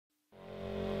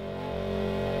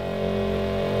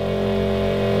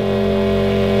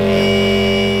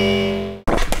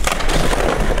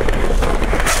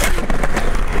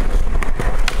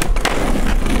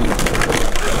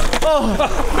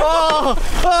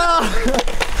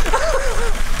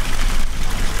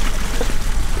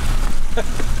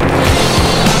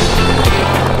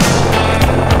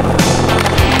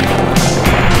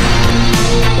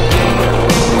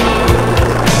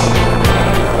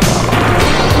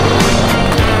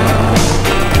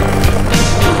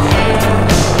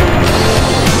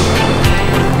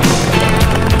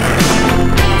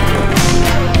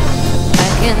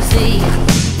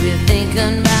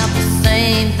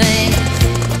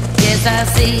I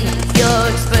see your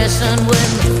expression when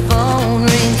the phone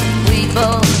rings. We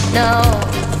both know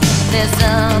there's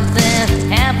something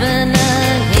happening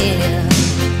here.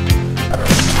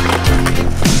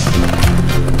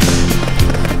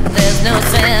 There's no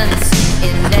sense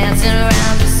in dancing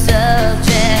around the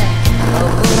subject. A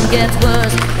wound gets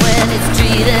worse when it's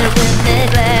treated with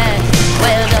neglect.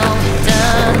 Well, don't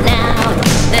turn now,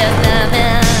 there's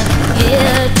nothing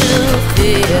here to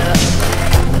fear.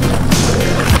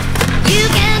 You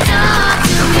can talk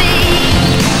to me.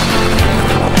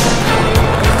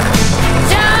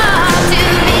 Talk to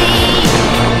me.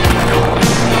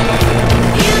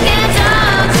 You can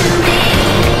talk to me.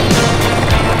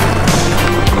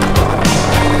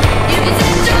 You can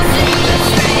set your secrets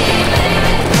free,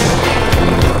 baby.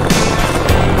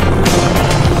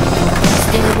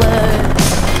 Still words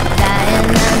lying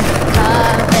under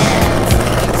carpets.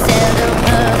 Seldom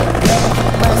heard, yet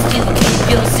must you keep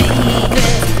your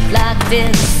secrets locked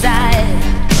inside,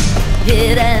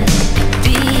 hidden